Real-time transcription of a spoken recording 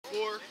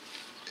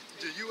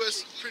the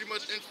U.S. pretty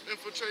much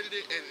infiltrated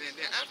it, and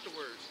then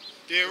afterwards.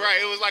 Yeah,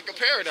 right. It was like a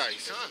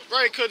paradise.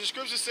 Right, because the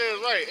scripture says,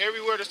 right,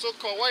 everywhere the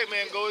so-called white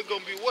man go, it's going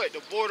to be what?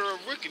 The border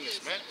of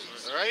wickedness, man.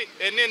 All right?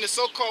 And then the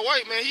so-called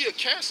white man, he a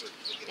cancer.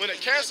 When a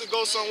cancer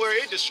goes somewhere,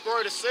 it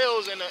destroys the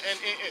cells. And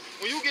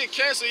when you get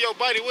cancer in your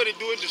body, what it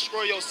do? It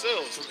destroy your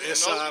cells. From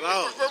inside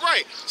out.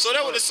 Right. So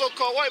that's what the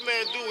so-called white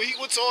man do. When he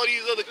went to all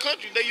these other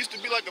countries, they used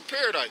to be like a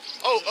paradise.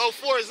 Oh,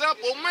 for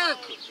example,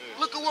 America.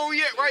 Look at where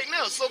we at right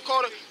now.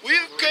 So-called, we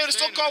okay, the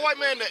so-called white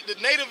man, the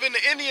native and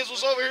the Indians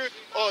was over here,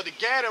 or the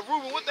Gad and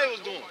Reuben, what they was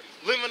doing?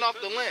 Living off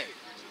the land.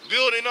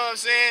 Building, you know what I'm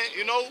saying?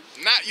 You know,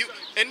 not you.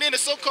 And then the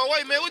so-called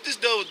white man, what this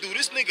devil do?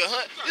 This nigga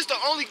hunt. This the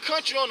only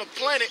country on the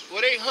planet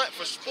where they hunt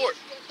for sport.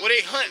 Where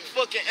they hunt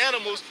fucking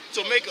animals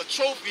to make a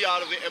trophy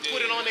out of it and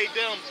put it on their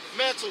damn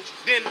mantle,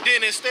 then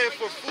instead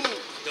for food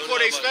for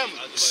their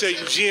family. Say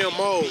you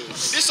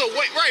GMOs. This a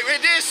way, right? And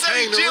then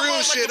say hang the GMOs,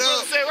 real like shit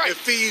up and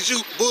feed you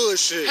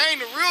bullshit.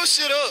 Hang the real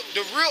shit up,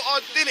 the real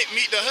authentic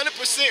meat, the 100%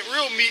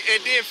 real meat,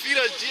 and then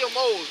feed us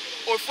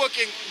GMOs or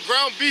fucking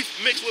ground beef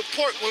mixed with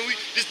pork when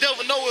this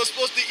devil know we're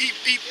supposed to eat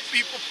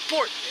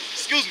pork.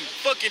 Excuse me,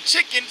 fucking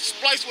chicken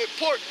spliced with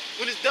pork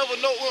when this devil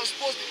know we're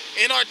supposed to.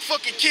 And our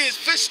fucking kids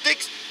fish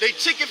sticks, they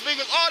chicken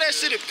fingers, all that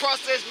shit is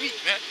processed meat,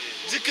 man.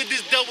 Just cause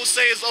this devil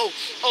says, oh,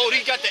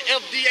 he got the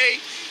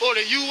FDA or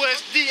the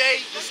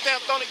USDA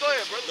stamped on it. Go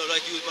ahead, bro. No,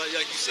 like you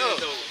said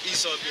though,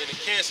 Esau being a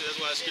cancer, that's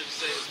why the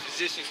scripture says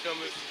physician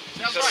coming.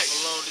 That's right.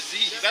 Along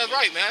disease. That's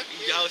right, man.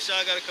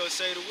 Yahushua gotta come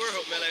save the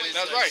world, man. Like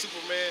that's right.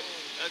 Superman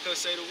gotta come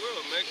save the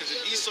world, man. Cause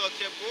if Esau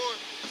kept going,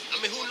 I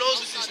mean, who knows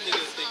what these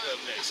niggas think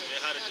of next, man?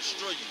 How to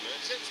destroy you, man.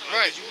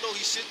 Right. You know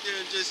he sit there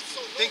and just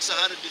thinks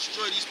of how to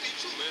destroy these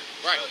people, man.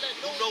 Right.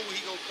 Who know what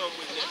he gonna come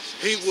with next?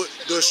 He would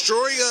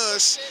destroy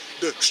us,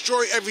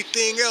 destroy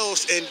everything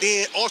else, and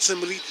then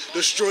ultimately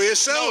destroy No,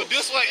 itself.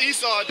 this what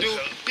Esau do.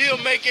 He'll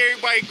make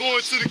everybody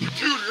go into the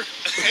computer.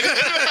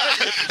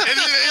 and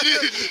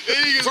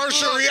then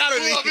virtual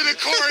reality. Up in the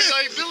car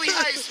like Billy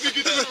Heights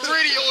speaking to the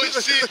radio and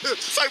shit.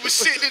 Type of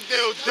shit this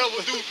devil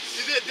do.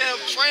 Is that damn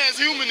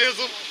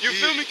transhumanism. You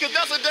feel me? Because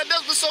that's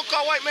the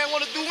so-called white man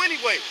want to do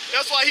anyway.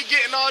 That's why he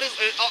getting all this.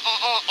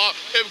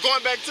 And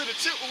going back to the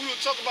tip we were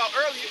talking about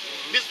earlier,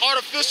 this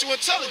artificial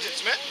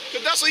intelligence, man.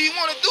 Because that's what he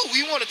want to do.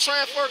 He want to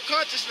transfer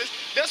consciousness.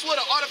 That's what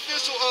an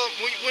artificial.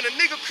 When a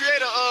nigga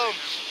create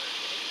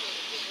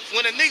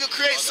when a nigga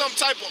creates some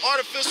type of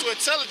artificial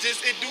intelligence,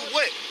 it do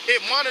what?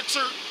 It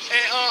monitor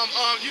and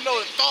you know,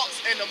 the thoughts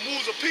and the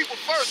moves of people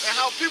first and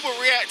how people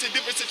react to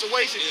different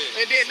situations.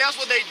 And then that's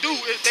what they do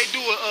is they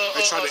do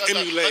they try to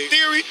emulate a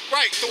theory,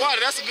 right? So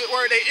that's a good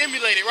word. They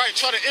emulate it, right?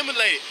 Try to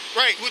emulate it,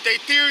 right? With their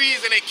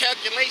theories and their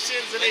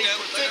calculations and they.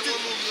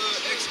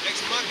 Ex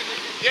Machina.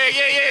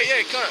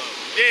 Yeah, con.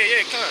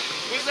 Yeah, con.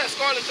 Was that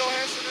Scarlett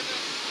Johansson?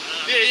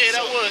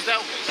 Yeah, that was.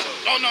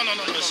 Oh no.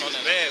 She was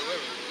bad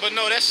women. But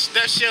no, that's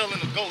Shell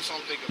and the Ghost I'm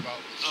thinking about.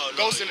 Oh,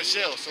 no, Ghost in the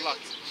Shell,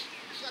 Salaki.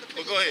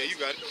 But go ahead, you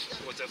got it.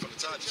 What's that from the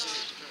top?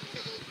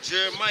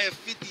 Jeremiah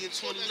 50 and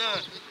 29.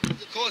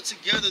 Call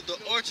together the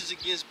archers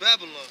against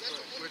Babylon.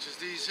 Which is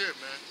these here,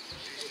 man.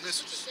 These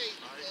missiles. Right?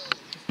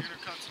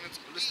 Intercontinental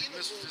ballistic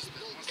missiles is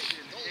once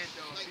again the end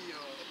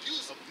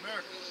of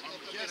America.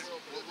 Armageddon,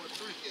 World War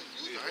III.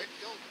 Right?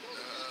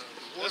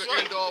 That's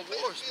right. End all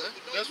wars, man.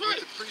 That's right.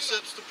 With the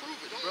precepts to prove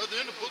it. Brother,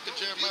 in the book of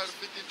Jeremiah,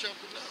 the 50th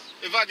chapter now.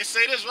 If I can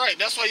say this right,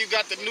 that's why you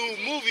got the new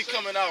movie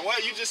coming out.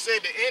 Why you just said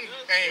the end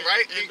game,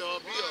 right? End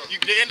all be all.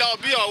 The end all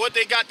be all. What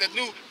they got the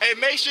new? Hey,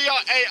 make sure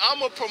y'all. Hey,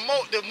 I'm gonna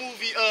promote the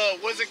movie.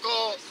 What's it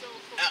called?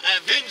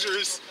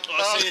 Avengers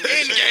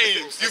End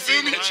Games. You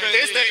feel me?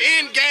 It's the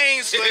end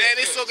games, so that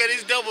it's so that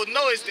this devil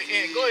know it's the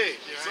end. Go ahead,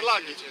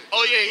 Salaki.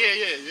 Oh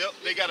yeah.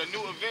 Yep. They got a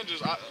new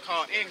Avengers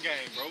called End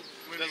Game, bro.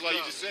 That's why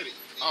you just said it.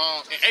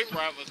 In April,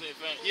 I was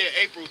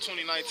April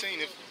 2019,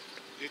 if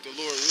the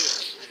Lord will.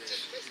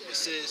 It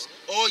says,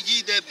 all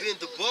ye that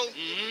bend the bow,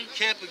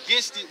 camp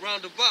against it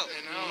round about.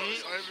 And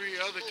every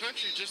other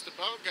country just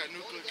about got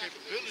nuclear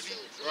capability.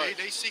 Right.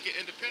 They seeking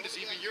independence.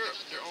 Even Europe,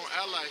 their own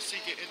allies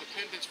seeking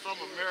independence from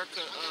America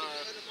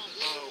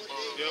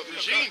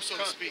regime, so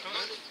to speak.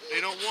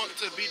 They don't want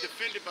to be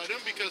defended by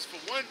them because,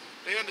 for one,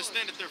 they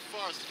understand that they're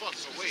far as fuck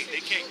away. They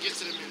can't get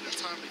to them in a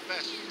timely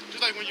fashion. Just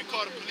like when you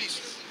call the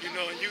police, you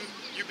know, and you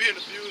being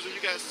abused or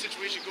you got a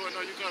situation going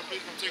on, you call the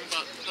police, it's gonna take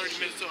about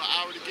 30 minutes to an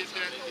hour to get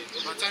there.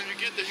 By the time you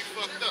get there, you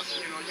fucked up.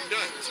 You know, you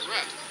done. It's a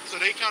wrap. So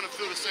they kind of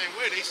feel the same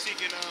way. They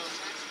seeking,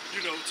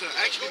 you know, to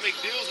actually make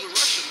deals with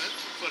Russia, man,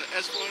 for the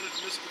S-400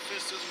 missile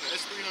defense system, the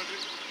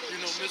S-300, you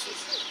know,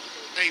 missiles.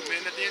 Hey,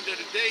 man, at the end of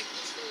the day,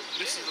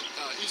 this is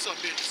Esau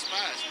being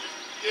despised, man.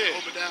 Yeah.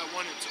 Obadiah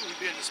 1 and 2, he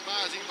being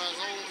despised even by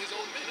his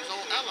own men, his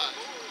own allies.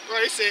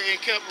 Right, they said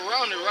and kept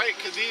around it, right?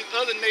 Because these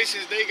other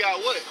nations, they got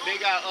what? They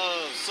got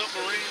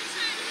submarines,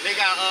 they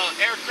got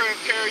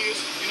aircraft carriers,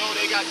 you know,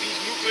 they got these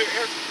nuclear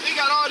they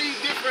got all these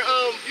different,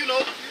 you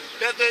know,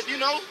 that you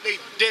know,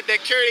 that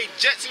carry their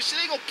jets and shit,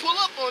 they gonna pull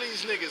up on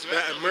these niggas,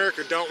 man. That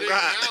America don't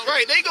got.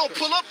 Right, they gonna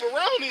pull up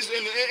around this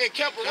and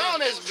camp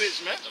around this bitch,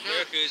 man.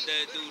 America is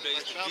that dude that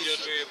used to beat up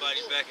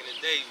everybody back in the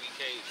day. We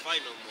can't fight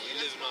no more. He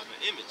living off an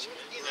image,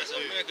 man. That's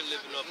America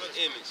living off an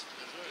image.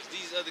 Because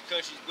these other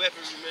countries'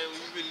 weaponry, man,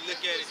 when you really look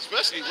at it,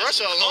 Especially that's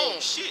Russia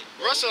alone. shit.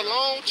 Russia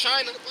alone,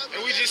 China,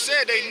 and we just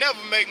said they never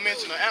make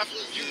mention of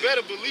Africa. You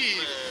better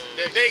believe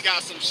that they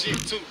got some shit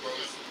too, bro.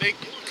 They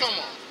come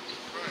on.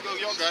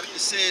 Y'all got it. It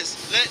says,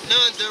 let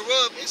none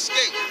thereof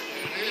escape.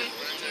 Hey,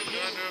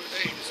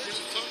 the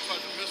scripture talk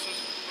about the missiles.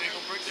 They ain't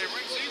gonna break their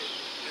ranks either.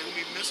 They gonna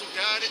be missile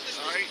guided.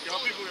 All right,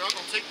 y'all people, y'all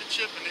gonna take the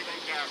chip and they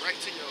gonna guide right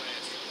to your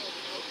ass.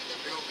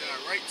 They gonna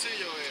guide right to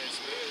your ass,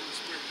 man. The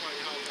spirit party,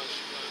 how y'all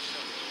shoot.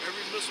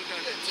 Every missile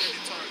got an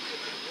intended target.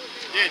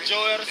 Yeah,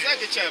 Joel the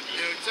second chapter.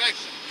 Yeah,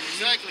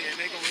 exactly. And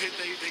they gonna hit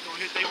they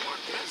mark.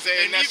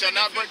 Saying And that even shall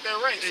not if break their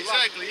ranks.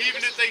 Exactly.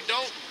 Even if they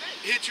don't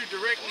hit you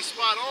directly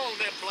spot on,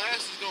 that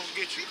blast is gonna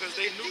get you because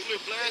they nuclear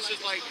blast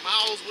is like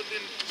miles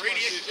within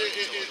radius.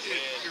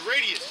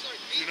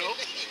 You know,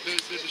 the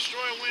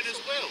destroying wind as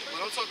well.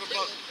 But I'm talking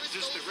about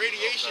just the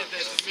radiation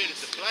that's emitted,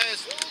 the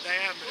blast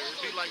diameter.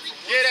 It'd be like from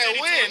one Yeah, that city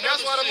to wind.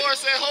 That's why another the Lord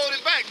city. said, hold it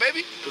back,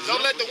 baby.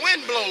 Don't let the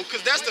wind blow, because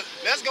that's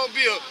gonna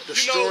be a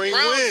Destroying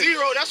ground wind.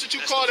 zero. That's what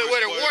you call it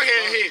where the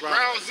warhead hit.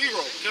 Ground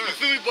zero. You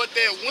feel me? But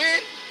that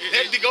wind,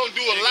 that's gonna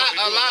do a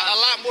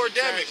lot more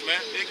damage,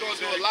 man. It's gonna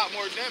do a lot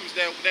more damage.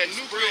 That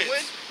nuclear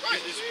wind.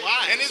 Right. It's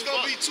wide. And it's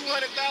gonna be 200,000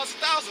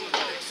 of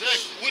them.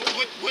 Exactly.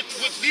 With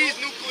these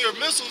nuclear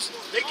missiles,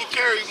 they can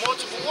carry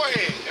multiple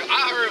warheads. And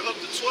I heard up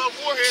to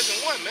 12 warheads in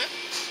one, man.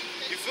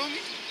 You feel me?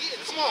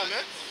 Come on,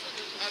 man.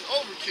 That's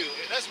overkill.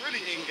 That's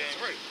really in-game,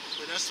 right?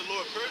 But that's the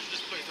Lord purging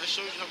this place. That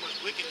shows you how much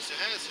wickedness it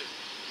has here.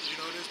 You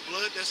know, there's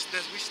blood that's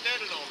we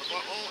standing on of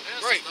our own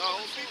ancestors, Right.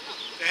 our own people.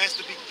 That has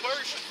to be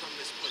purged from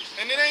this place.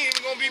 And it ain't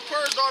even gonna be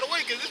purged all the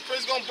way, because this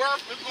place gonna burn.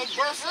 It's gonna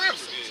burn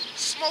forever.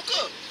 Smoke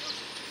up.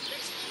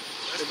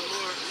 That's the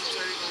Lord. He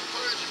said he's gonna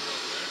purge it, bro,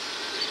 man.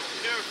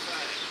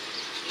 Purify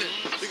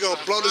it. We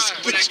gonna blow this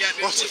bitch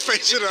off the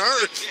face of the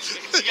earth.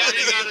 They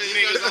gotta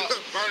Niggas out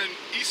burning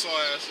Esau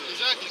ass.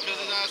 exactly, because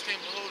his eyes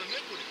can't behold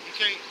iniquity. He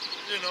can't,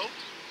 you know.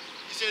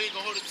 He said he ain't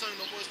gonna hold his tongue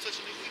no more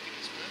touching their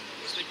wickedness, man.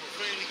 Which they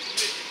profanely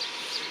commit,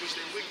 in which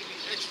they wickedly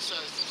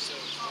exercise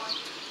themselves.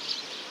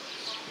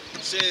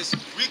 It says,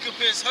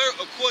 recompense her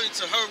according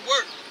to her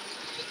work.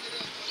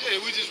 Yeah,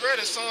 we just read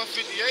in Psalm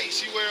 58.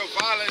 She wear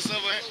violence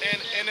of her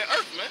and the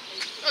earth, man.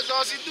 That's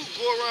all she do.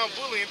 Go around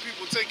bullying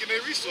people, taking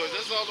their resources.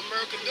 That's all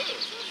America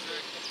does.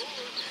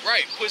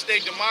 Right. Push their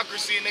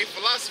democracy and their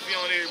philosophy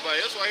on everybody.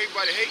 That's why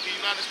everybody hate the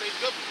United States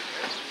government,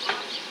 man.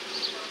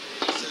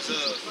 It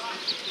says,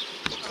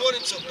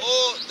 according to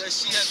all that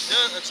she hath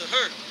done unto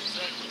her.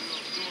 Exactly. We're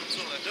gonna do it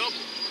to her double.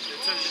 They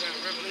tell you that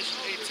in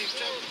Revelation 18th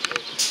chapter. We're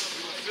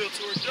gonna feel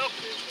to her double.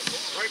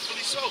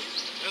 Rightfully so.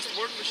 That's the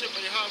workmanship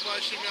of Yahweh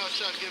Shem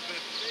Yahshua giving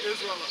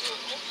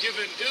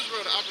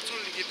Israel the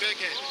opportunity to get back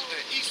at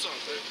Esau,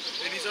 man,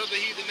 and these other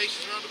heathen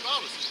nations around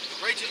about us.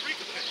 Righteous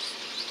recompense.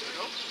 You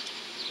know?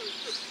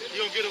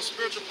 You're gonna get them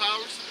spiritual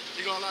powers.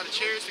 You're gonna allow the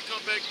chariots to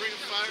come back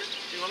bringing fire.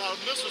 You're gonna allow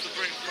the missiles to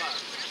bring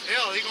fire.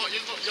 Hell,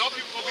 y'all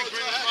people gonna be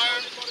bringing fire,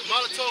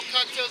 Molotov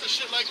cocktails and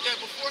shit like that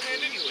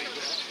beforehand anyway.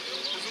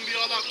 There's gonna be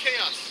all out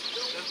chaos.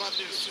 That's about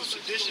the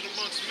sedition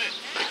amongst men,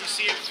 like you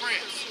see in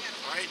France.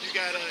 All right, you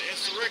got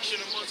insurrection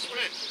amongst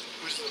men,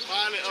 which is a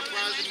violent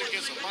uprising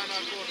against a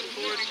monarchical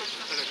authority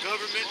and a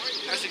government.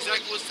 That's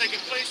exactly what's taking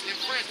place in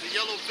France, the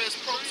Yellow Vest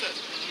protest.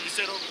 He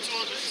said over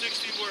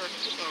 260 were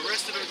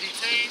arrested or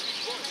detained,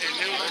 and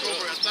there was like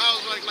over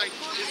 1,000, like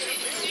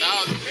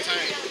 1,000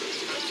 detained.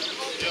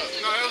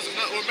 no, it was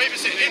enough, or maybe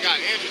say They got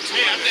injured too.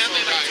 Yeah, I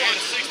think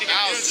like 260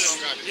 got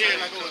injured. Yeah,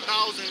 detained. like over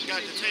 1,000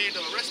 got detained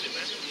or arrested,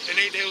 man. And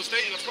they was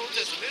stating a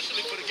protest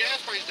initially for the gas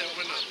price that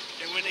went up.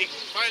 And when they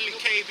finally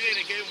caved in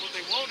and gave them what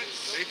they wanted,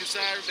 they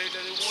decided that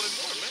they wanted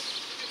more, man.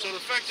 So the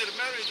fact of the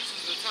matter is, this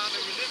is the time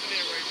that we're living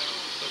in right now.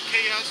 Of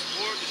chaos,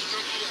 war,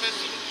 destruction,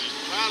 pestilence,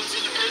 violence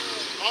in the earth,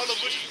 all of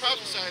which is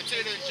prophesied. I tell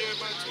you that in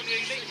Jeremiah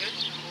 28:8, man.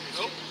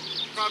 Nope.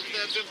 Prophets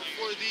that have been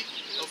before thee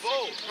of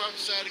old,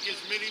 prophesied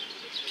against many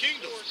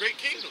kingdoms, great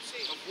kingdoms,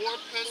 of war,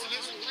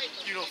 pestilence,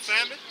 you know,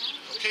 famine,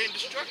 okay, and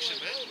destruction,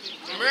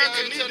 man.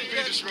 America needs to tell you be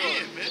that destroyed,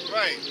 again, man.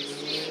 Right.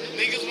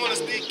 Niggas want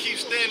to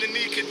keep staying in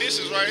these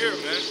conditions right here,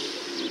 man.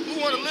 Who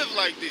want to live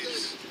like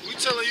this? We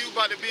telling you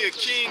about to be a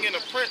king and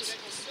a prince.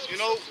 You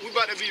know, we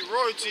about to be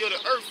royalty of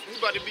the earth. We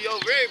about to be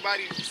over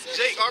everybody.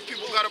 Jake, our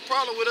people got a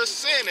problem with us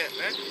saying that,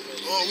 man.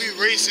 Oh, we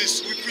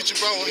racist. We preach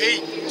about hate.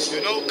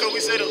 You know, because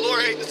we say the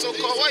Lord hate the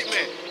so-called white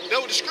man. That's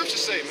what the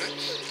scriptures say, man.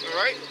 All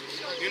right?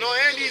 You know,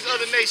 and these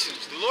other nations.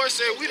 The Lord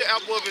said we the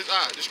apple of his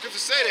eye. The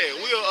scriptures say that.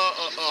 We are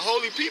a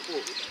holy people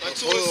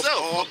unto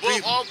itself.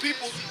 Above all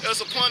people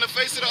that's upon the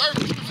face of the earth.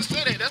 The scriptures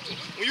say that.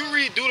 When you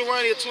read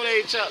Deuteronomy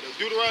 28th chapter,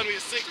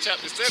 Deuteronomy 6th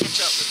chapter, 7th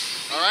chapter.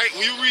 All right?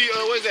 When you read,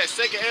 what is that,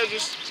 2nd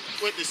Ezra,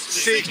 with the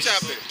 6th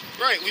chapter.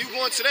 Right, when you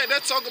go into that,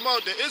 that's talking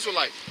about the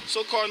Israelites.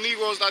 So-called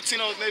Negroes,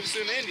 Latinos, Navy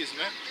Seals, and Indians,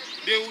 man.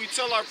 then we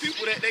tell our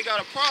people that they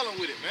got a problem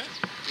with it, man.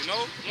 You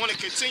know, want to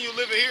continue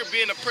living here,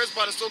 being oppressed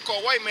by the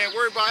so-called white man,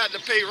 worry about having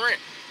to pay rent.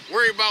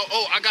 Worry about,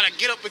 oh, I gotta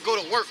get up and go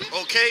to work,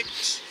 okay?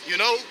 You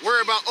know,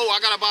 worry about, oh, I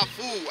gotta buy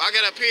food, I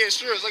gotta pay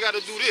insurance, I gotta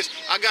do this,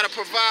 I gotta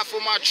provide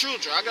for my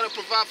children, I gotta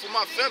provide for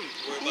my family.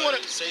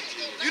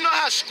 You know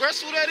how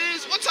stressful that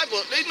is?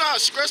 They know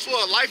how stressful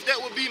a life that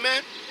would be,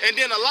 man? And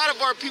then a lot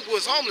of our people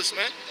is homeless,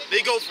 man.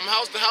 They go from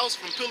house to house,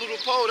 from pillar to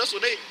pole. That's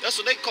what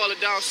they call it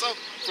down south,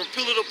 from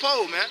pillar to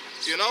pole, man.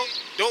 You know,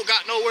 don't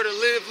got nowhere to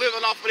live,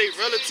 living off of their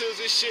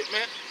relatives and shit,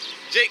 man.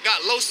 Jake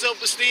got low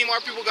self-esteem.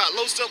 Our people got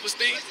low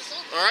self-esteem.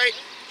 All right.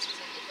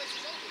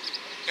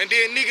 And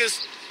then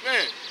niggas,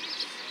 man.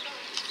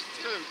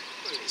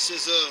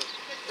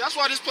 That's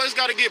why this place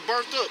gotta get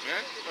burnt up,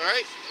 man. All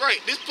right. Right.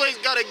 This place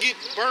gotta get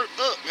burnt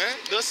up, man.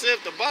 Thus saith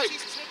the Bible.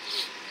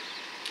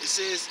 It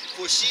says,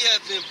 for she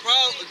hath been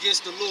proud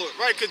against the Lord.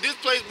 Right, because this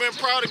place been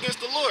proud against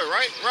the Lord,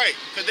 right? Right,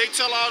 because they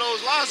tell all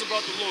those lies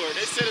about the Lord.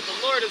 They said that the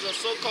Lord is a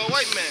so-called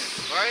white man,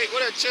 all right?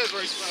 Where that chest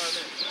race sign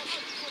at?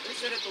 They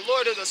said that the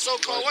Lord is a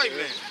so-called white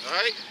man, all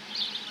right?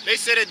 They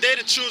said that they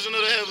the children of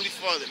the Heavenly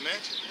Father, man,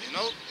 you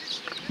know?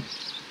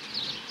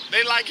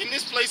 They liken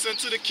this place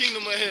unto the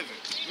kingdom of heaven.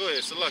 Go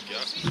ahead, Salak,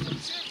 y'all. I'm going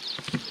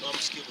to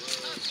skip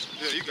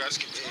yeah, you got to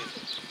skip ahead.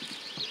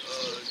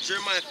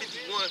 Jeremiah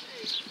 51.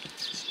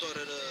 Start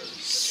at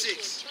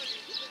 6.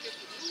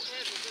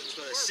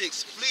 Start at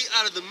 6. Flee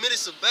out of the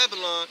midst of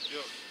Babylon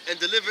and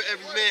deliver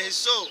every man his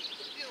soul.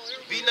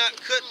 Be not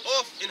cut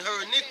off in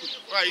her iniquity.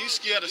 Right, you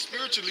scared to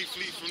spiritually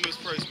flee from this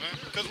place, man.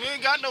 Because we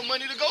ain't got no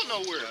money to go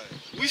nowhere.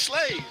 We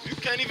slaves. You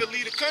can't even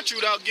leave the country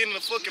without getting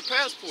a fucking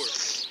passport.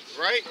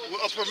 Right?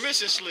 With a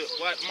permission slip.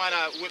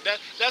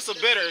 That's a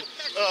better,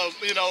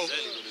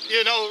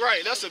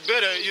 right. That's a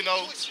better,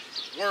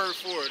 word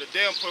for it. A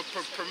damn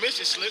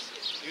permission slip.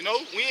 You know,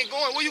 we ain't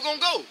going. Where you gonna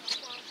go?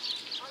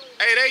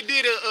 Hey, they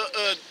did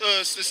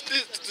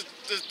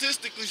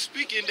statistically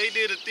speaking, they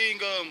did a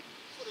thing,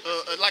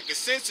 like a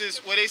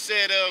census where they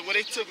said, where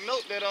they took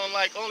note that on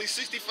like only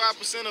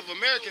 65% of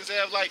Americans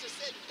have like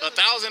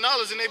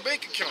 $1,000 in their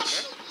bank account,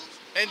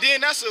 man. And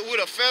then that's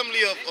with a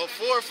family of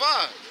 4 or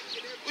 5.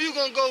 Where you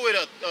gonna go with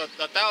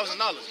 $1,000,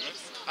 man?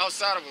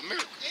 Outside of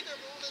America?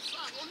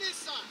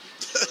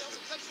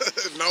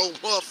 No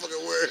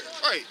motherfucking word.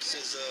 Right.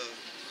 Says,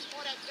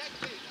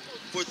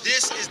 for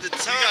this is the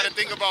time. You gotta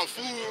think about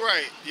food,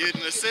 right? Your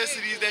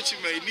necessities that you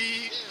may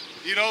need.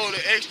 You know, the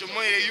extra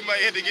money that you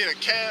might have to get a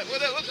cab. What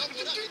the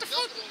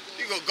fuck?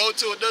 You gonna go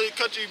to another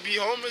country and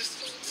be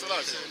homeless?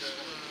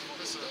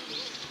 There's a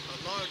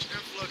large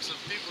influx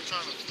of people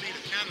trying to flee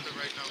to Canada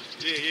right now.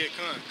 Yeah,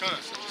 come.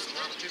 So there's a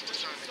lot of people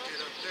trying to get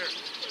up there.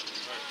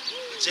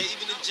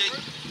 Even if Jake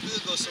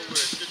could go somewhere,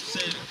 scripture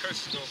say the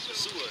curse is gonna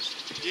pursue us.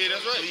 Yeah,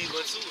 that's right. Please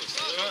pursue us.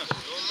 It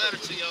don't matter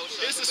to y'all.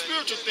 It's a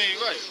spiritual thing,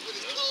 right?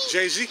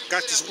 Jay-Z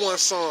got this one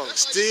song,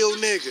 Still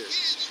Niggas.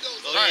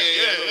 Oh, right,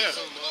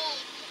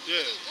 yeah.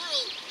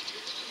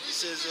 It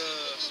says,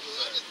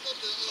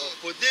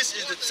 for this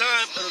is the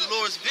time of the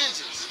Lord's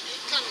vengeance.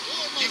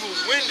 He will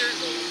render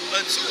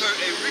unto her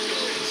a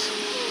recompense.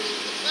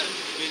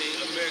 Meaning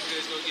America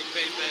is going to get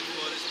paid back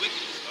for all this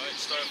wickedness. All right,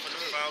 starting from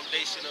the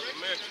foundation of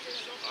America.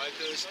 All right,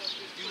 because,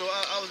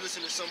 I was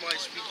listening to somebody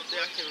speak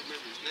today. I can't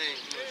remember his name.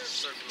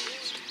 Just surfing on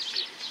YouTube and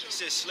shit. He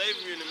said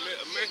slavery in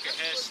America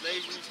had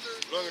slavery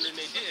longer than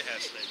they didn't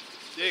have slavery.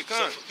 Yeah,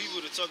 so for people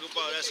to talk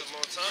about that's a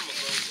long time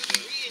ago,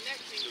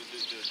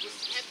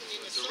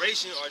 the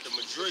duration or the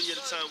majority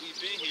of the time we've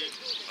been here,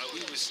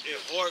 we was in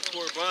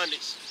hardcore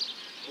bondage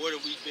more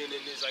than we've been in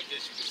this, I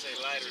guess you could say,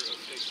 lighter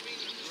affliction.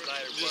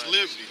 Just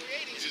liberty.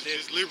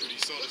 Just liberty,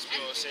 so to speak.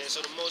 You know what I'm saying?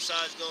 So the Most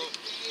High is going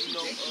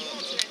to,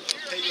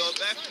 pay y'all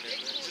back for that,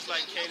 man. Just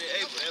like Cain and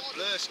Abel, that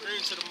blood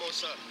screamed to the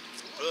Most High.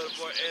 Blood of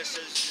our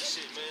ancestors and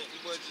shit, man. We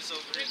wasn't just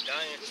over there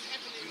dying,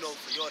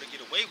 for y'all to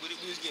get away with it.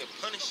 We was getting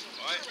punished,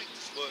 all right?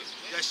 But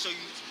that show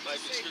you,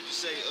 like the scripture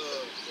say,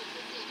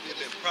 they've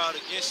been proud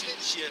against you.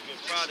 She has been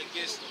proud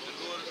against the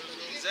Lord.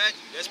 Exactly.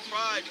 That's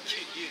pride to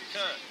kill,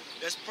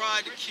 that's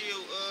pride to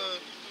kill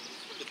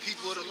the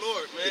people of the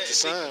Lord, man. It's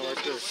a sign right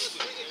there.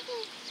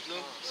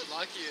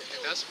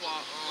 And that's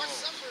why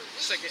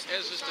Second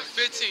Ezra the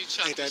 15th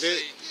chapter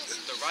say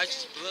the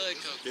righteous blood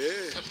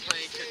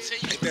complain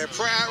continue. Ain't that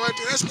pride right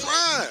there? That's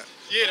pride.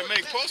 Yeah, to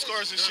make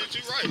postcards and shit,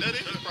 you right. That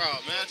is proud,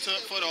 man.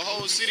 For the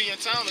whole city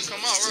and town to come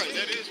out, right?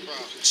 That is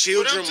proud.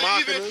 Children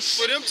mocking us.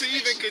 For them to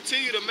even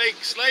continue to make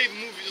slave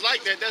movies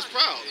like that, that's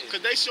proud.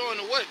 Because they showing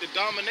the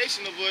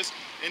domination of us,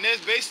 and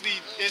that's basically,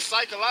 it's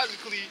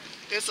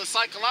a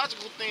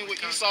psychological thing with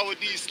Esau with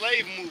these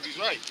slave movies,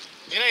 right?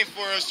 It ain't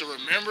for us to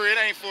remember. It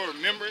ain't for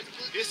remembrance.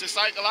 It's to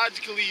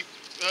psychologically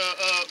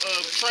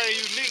train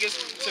you niggas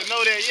to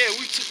know that, yeah,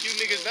 we took you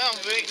niggas down,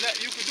 but ain't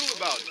nothing you can do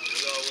about it.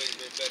 It's always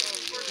been better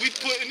than you. We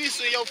putting this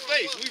in your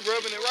face. We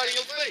rubbing it right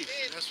in your face.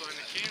 That's why in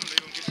the kingdom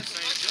they're going to get the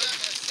same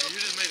judgment. And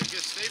you just made a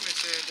good statement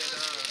saying that,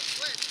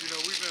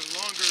 we've been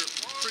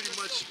pretty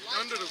much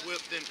under the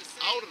whip than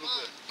out of the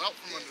whip, out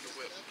from under the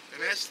whip. And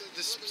that's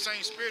the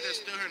same spirit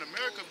that's still here in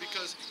America,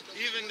 because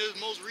even the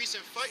most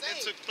recent fight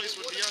that took place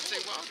with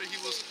Deontay Wilder, he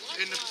was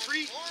in the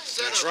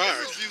pre-setup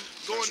interview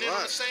going in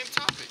on the same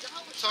topic,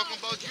 talking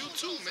about you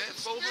too, man.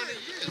 400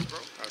 years, bro.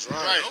 That's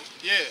right. Right.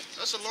 Yeah,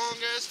 that's a long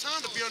ass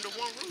time to be under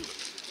one ruler.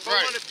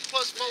 400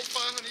 plus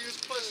 500 years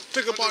plus.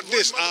 Think about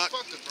this,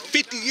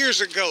 50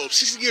 years ago,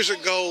 60 years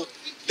ago,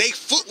 they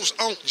foot was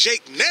on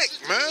Jake neck,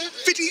 man.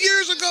 50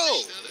 years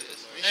ago.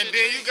 And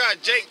then you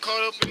got Jake caught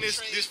up in this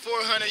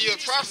 400-year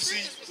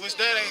prophecy, which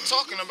that ain't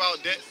talking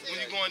about that. When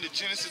you go into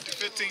Genesis the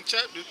 15th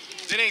chapter,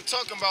 that ain't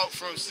talking about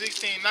from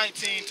 1619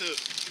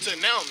 to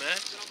now, man.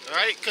 All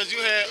right, because you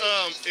had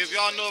if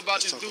y'all know about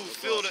this dude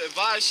Phil the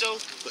Advice show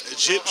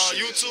on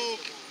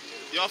YouTube,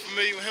 y'all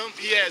familiar with him?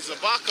 He had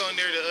Zabaka on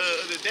there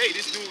the other day.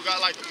 This dude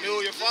got like 1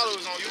 million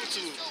followers on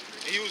YouTube,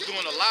 and he was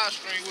doing a live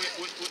stream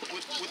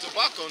with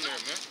Zabaka on there,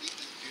 man.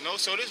 You know,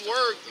 so this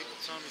word.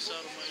 Tommy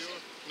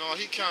Sotomayor. No,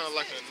 he kind of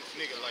like a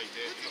nigga like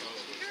that, you know.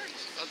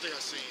 I think I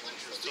seen him.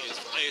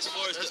 Hey, as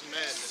far as That's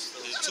madness.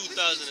 the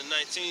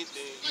 2019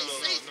 thing, you know,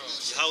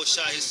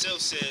 Yahushua himself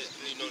said,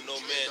 you know, no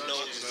man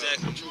knows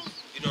exactly,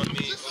 you know what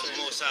I mean, when the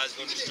Most High is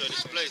going to destroy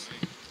this place.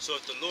 So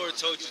if the Lord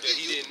told you that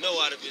he didn't know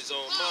out of his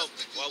own mouth,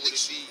 why would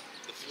it be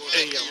the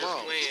 400-year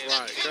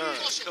plan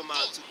come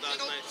out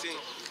 2019?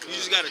 You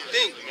just got to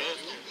think, man.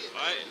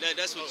 All right, and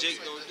that's what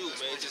Jake don't do,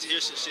 man. Just hear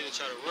some shit and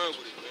try to run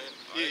with it, man.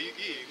 Yeah, with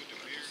the beard.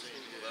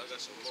 I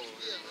got some more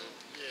here, man.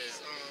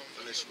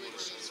 Yeah, Unless you want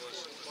to see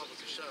what's Bubba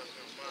the shot,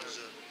 man. Mine.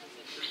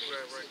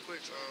 Grab right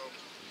quick.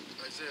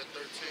 Isaiah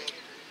 13,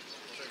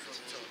 straight from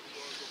the top.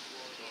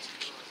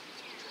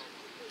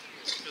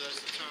 Because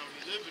that's the time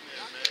we living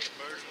in, man.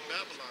 Burden of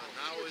Babylon.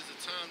 Now is the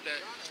time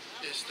that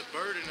it's the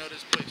burden of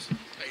this place.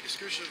 Hey, the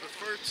scriptures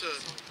refer to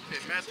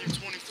in Matthew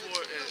 24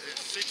 and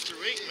 6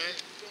 through 8, man.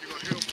 You're gonna hear